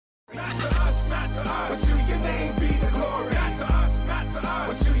not to us. But to your name be the glory. Not to us, not to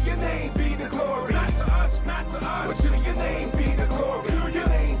us. But to your name be the glory. Not to us, not to us. But to your name be the glory. To your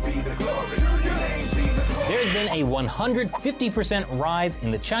name be the glory. To your name be the glory. There's been a 150% rise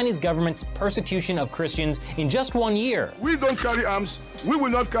in the Chinese government's persecution of Christians in just 1 year. We don't carry arms. We will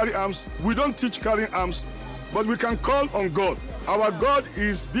not carry arms. We don't teach carrying arms. But we can call on God. Our God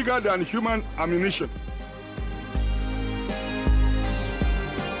is bigger than human ammunition.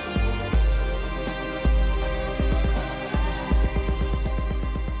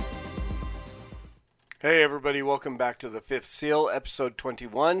 Hey everybody, welcome back to The Fifth Seal, episode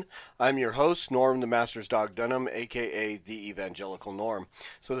 21. I'm your host, Norm the Master's Dog Dunham, aka The Evangelical Norm.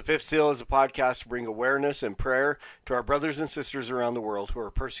 So The Fifth Seal is a podcast to bring awareness and prayer to our brothers and sisters around the world who are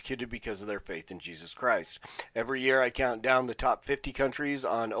persecuted because of their faith in Jesus Christ. Every year I count down the top 50 countries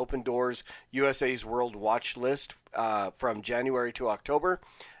on Open Doors USA's World Watch List from January to October.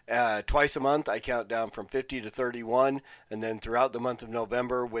 Twice a month, I count down from 50 to 31, and then throughout the month of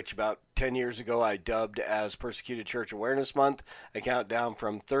November, which about 10 years ago I dubbed as Persecuted Church Awareness Month, I count down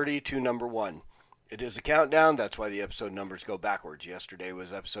from 30 to number 1. It is a countdown, that's why the episode numbers go backwards. Yesterday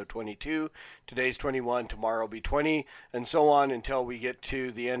was episode 22, today's 21, tomorrow will be 20, and so on until we get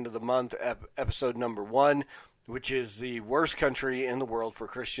to the end of the month, episode number 1, which is the worst country in the world for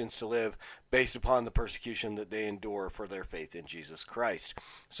Christians to live based upon the persecution that they endure for their faith in Jesus Christ.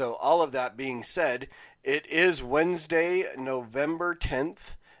 So all of that being said, it is Wednesday, November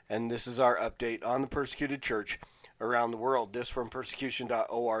 10th, and this is our update on the persecuted church around the world. This from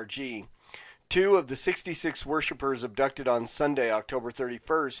persecution.org. 2 of the 66 worshipers abducted on Sunday, October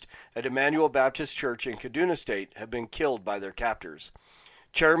 31st, at Emmanuel Baptist Church in Kaduna State have been killed by their captors.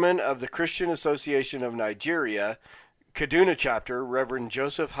 Chairman of the Christian Association of Nigeria, Kaduna chapter, Reverend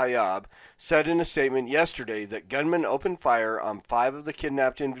Joseph Hayab, said in a statement yesterday that gunmen opened fire on 5 of the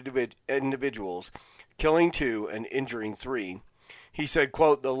kidnapped individuals, killing 2 and injuring 3. He said,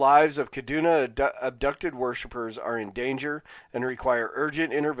 quote, "The lives of Kaduna abducted worshipers are in danger and require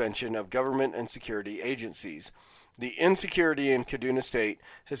urgent intervention of government and security agencies. The insecurity in Kaduna State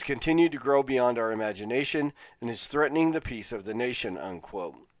has continued to grow beyond our imagination and is threatening the peace of the nation,"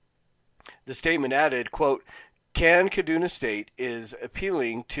 unquote. The statement added, quote, Kaduna State is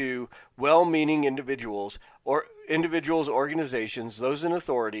appealing to well-meaning individuals, organizations, those in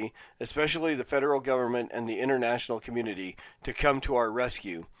authority, especially the federal government and the international community, to come to our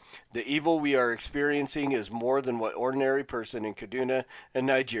rescue. The evil we are experiencing is more than what ordinary person in Kaduna and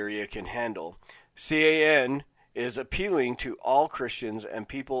Nigeria can handle. CAN is appealing to all Christians and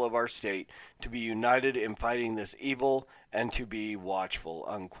people of our state to be united in fighting this evil and to be watchful,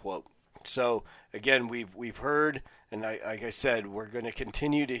 unquote. So, again, we've heard, and like I said, we're going to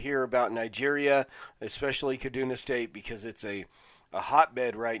continue to hear about Nigeria, especially Kaduna State, because it's a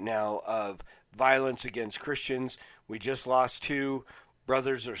hotbed right now of violence against Christians. We just lost 2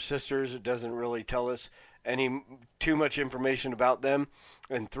 brothers or sisters. It doesn't really tell us too much information about them,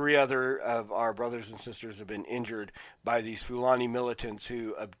 and 3 other of our brothers and sisters have been injured by these Fulani militants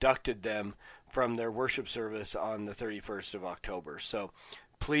who abducted them from their worship service on the 31st of October. So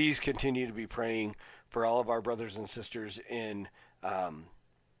please continue to be praying for all of our brothers and sisters in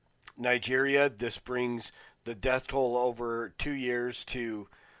Nigeria. This brings the death toll over 2 years to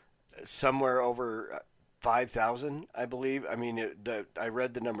somewhere over 5,000, I believe. I mean, I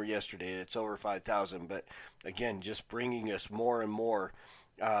read the number yesterday. It's over 5,000. But again, just bringing us more and more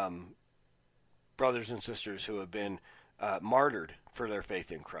brothers and sisters who have been martyred for their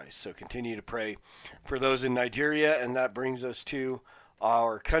faith in Christ. So continue to pray for those in Nigeria. And that brings us to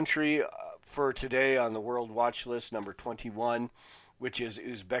our country for today on the World Watch List, number 21, which is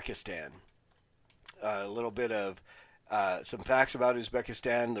Uzbekistan. A little bit of some facts about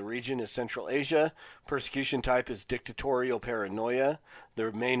Uzbekistan. The region is Central Asia. Persecution type is dictatorial paranoia.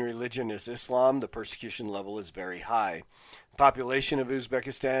 Their main religion is Islam. The persecution level is very high. Population of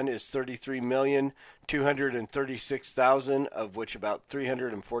Uzbekistan is 33,236,000, of which about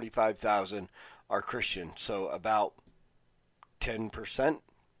 345,000 are Christian. So about 10%?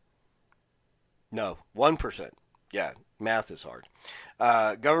 No, 1%. Yeah, math is hard.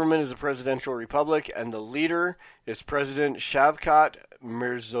 Government is a presidential republic, and the leader is President Shavkat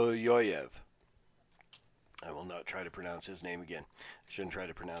Mirziyoyev. I will not try to pronounce his name again. I shouldn't try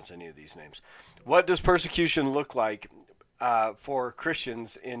to pronounce any of these names. What does persecution look like for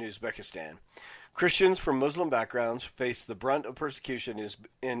Christians in Uzbekistan? Christians from Muslim backgrounds face the brunt of persecution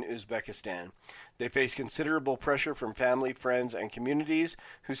in Uzbekistan. They face considerable pressure from family, friends, and communities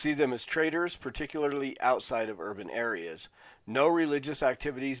who see them as traitors, particularly outside of urban areas. No religious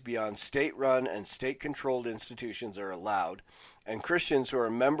activities beyond state-run and state-controlled institutions are allowed, and Christians who are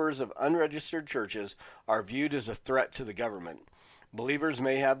members of unregistered churches are viewed as a threat to the government. Believers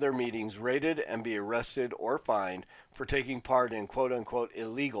may have their meetings raided and be arrested or fined for taking part in quote-unquote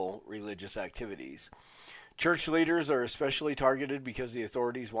illegal religious activities. Church leaders are especially targeted because the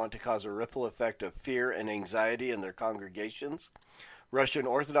authorities want to cause a ripple effect of fear and anxiety in their congregations. Russian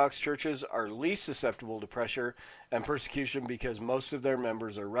Orthodox churches are least susceptible to pressure and persecution because most of their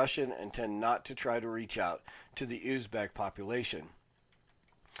members are Russian and tend not to try to reach out to the Uzbek population.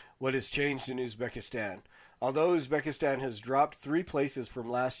 What has changed in Uzbekistan? Although Uzbekistan has dropped 3 places from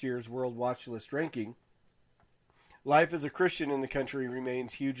last year's World Watch List ranking, life as a Christian in the country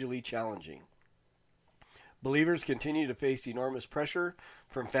remains hugely challenging. Believers continue to face enormous pressure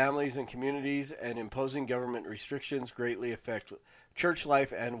from families and communities, and imposing government restrictions greatly affect church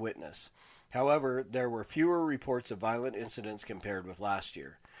life and witness. However, there were fewer reports of violent incidents compared with last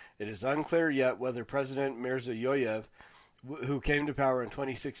year. It is unclear yet whether President Mirziyoyev, who came to power in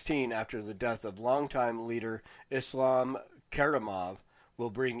 2016 after the death of longtime leader Islam Karimov,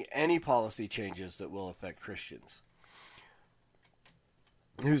 will bring any policy changes that will affect Christians.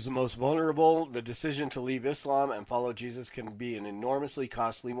 Who's the most vulnerable? The decision to leave Islam and follow Jesus can be an enormously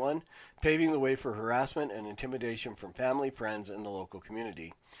costly one, paving the way for harassment and intimidation from family, friends, and the local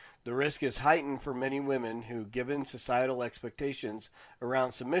community. The risk is heightened for many women who, given societal expectations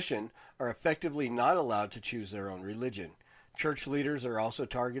around submission, are effectively not allowed to choose their own religion. Church leaders are also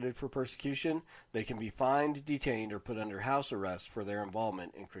targeted for persecution. They can be fined, detained, or put under house arrest for their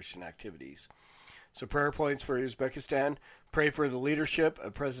involvement in Christian activities. So prayer points for Uzbekistan. Pray for the leadership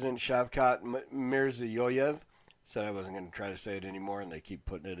of President Shavkat Mirziyoyev. Said I wasn't going to try to say it anymore, and they keep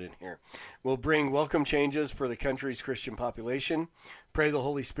putting it in here. Will bring welcome changes for the country's Christian population. Pray the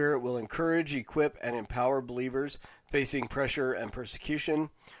Holy Spirit will encourage, equip, and empower believers facing pressure and persecution.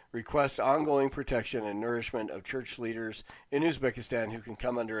 Request ongoing protection and nourishment of church leaders in Uzbekistan who can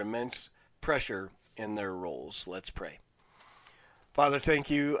come under immense pressure in their roles. Let's pray. Father, thank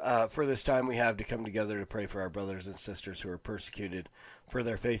you for this time we have to come together to pray for our brothers and sisters who are persecuted for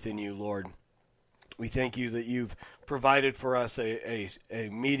their faith in you, Lord. We thank you that you've provided for us a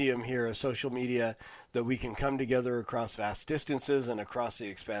medium here, a social media, that we can come together across vast distances and across the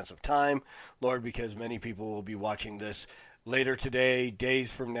expanse of time, Lord, because many people will be watching this later today,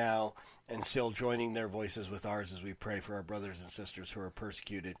 days from now, and still joining their voices with ours as we pray for our brothers and sisters who are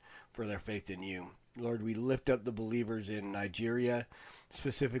persecuted for their faith in you. Lord, we lift up the believers in Nigeria,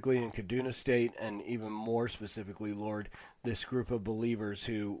 specifically in Kaduna State, and even more specifically, Lord, this group of believers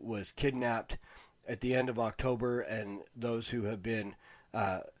who was kidnapped at the end of October, and those who have been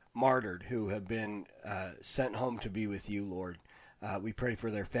martyred, who have been sent home to be with you, Lord. We pray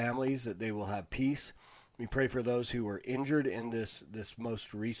for their families, that they will have peace. We pray for those who were injured in this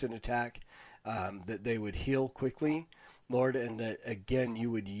most recent attack, that they would heal quickly, Lord, and that, again, you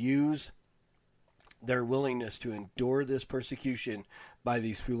would use their willingness to endure this persecution by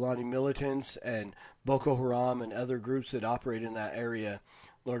these Fulani militants and Boko Haram and other groups that operate in that area.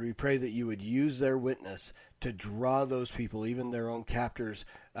 Lord, we pray that you would use their witness to draw those people, even their own captors,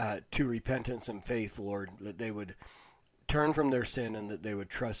 to repentance and faith, Lord, that they would turn from their sin and that they would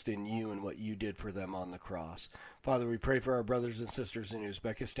trust in you and what you did for them on the cross. Father, we pray for our brothers and sisters in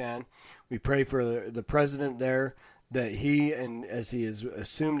Uzbekistan. We pray for the president there, that he, and as he has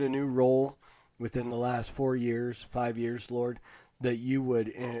assumed a new role within the last 5 years, Lord, that you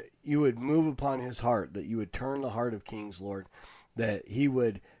would move upon his heart, that you would turn the heart of kings, Lord, that he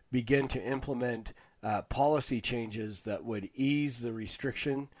would begin to implement policy changes that would ease the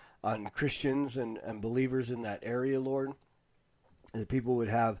restriction on Christians and believers in that area, Lord, that people would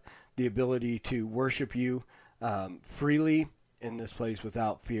have the ability to worship you freely in this place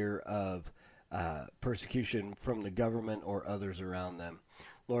without fear of persecution from the government or others around them.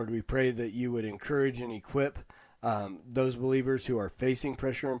 Lord, we pray that you would encourage and equip those believers who are facing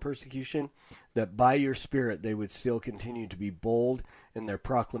pressure and persecution, that by your Spirit they would still continue to be bold in their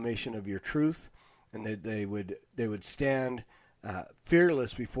proclamation of your truth, and that they would stand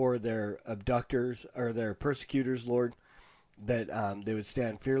fearless before their abductors or their persecutors, Lord, that they would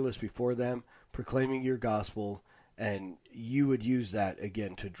stand fearless before them, proclaiming your gospel, and you would use that,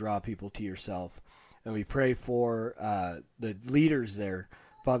 again, to draw people to yourself. And we pray for the leaders there.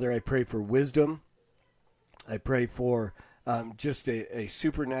 Father, I pray for wisdom. I pray for just a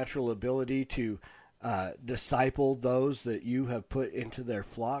supernatural ability to disciple those that you have put into their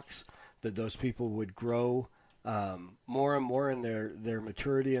flocks, that those people would grow more and more in their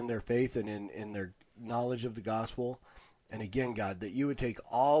maturity and their faith and in their knowledge of the gospel. And again, God, that you would take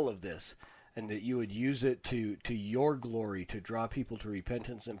all of this and that you would use it to your glory, to draw people to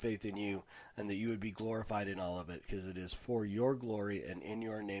repentance and faith in you, and that you would be glorified in all of it, because it is for your glory and in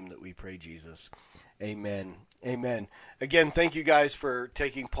your name that we pray, Jesus. Amen. Amen. Again, thank you guys for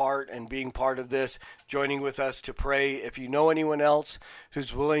taking part and being part of this, joining with us to pray. If you know anyone else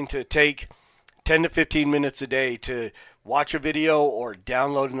who's willing to take 10 to 15 minutes a day to watch a video or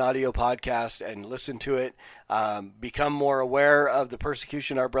download an audio podcast and listen to it, become more aware of the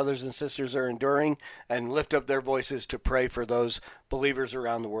persecution our brothers and sisters are enduring, and lift up their voices to pray for those believers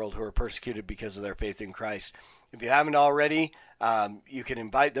around the world who are persecuted because of their faith in Christ. If you haven't already, you can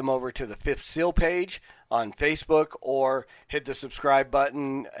invite them over to the Fifth Seal page on Facebook, or hit the subscribe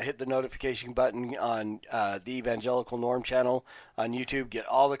button, hit the notification button on the Evangelical Norm channel on YouTube. Get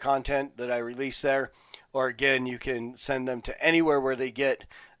all the content that I release there. Or again, you can send them to anywhere where they get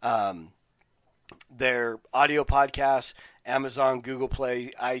their audio podcasts, Amazon, Google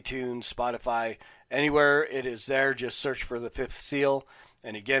Play, iTunes, Spotify, anywhere it is there. Just search for the Fifth Seal.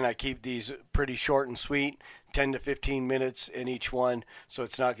 And again, I keep these pretty short and sweet, 10 to 15 minutes in each one, so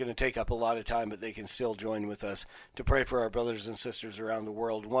it's not going to take up a lot of time, but they can still join with us to pray for our brothers and sisters around the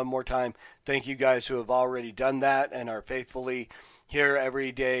world. One more time, thank you guys who have already done that and are faithfully here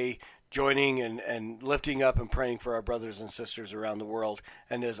every day, joining and lifting up and praying for our brothers and sisters around the world.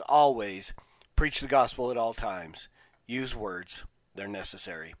 And as always, preach the gospel at all times. Use words. They're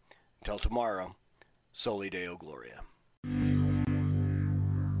necessary. Until tomorrow, Soli Deo Gloria.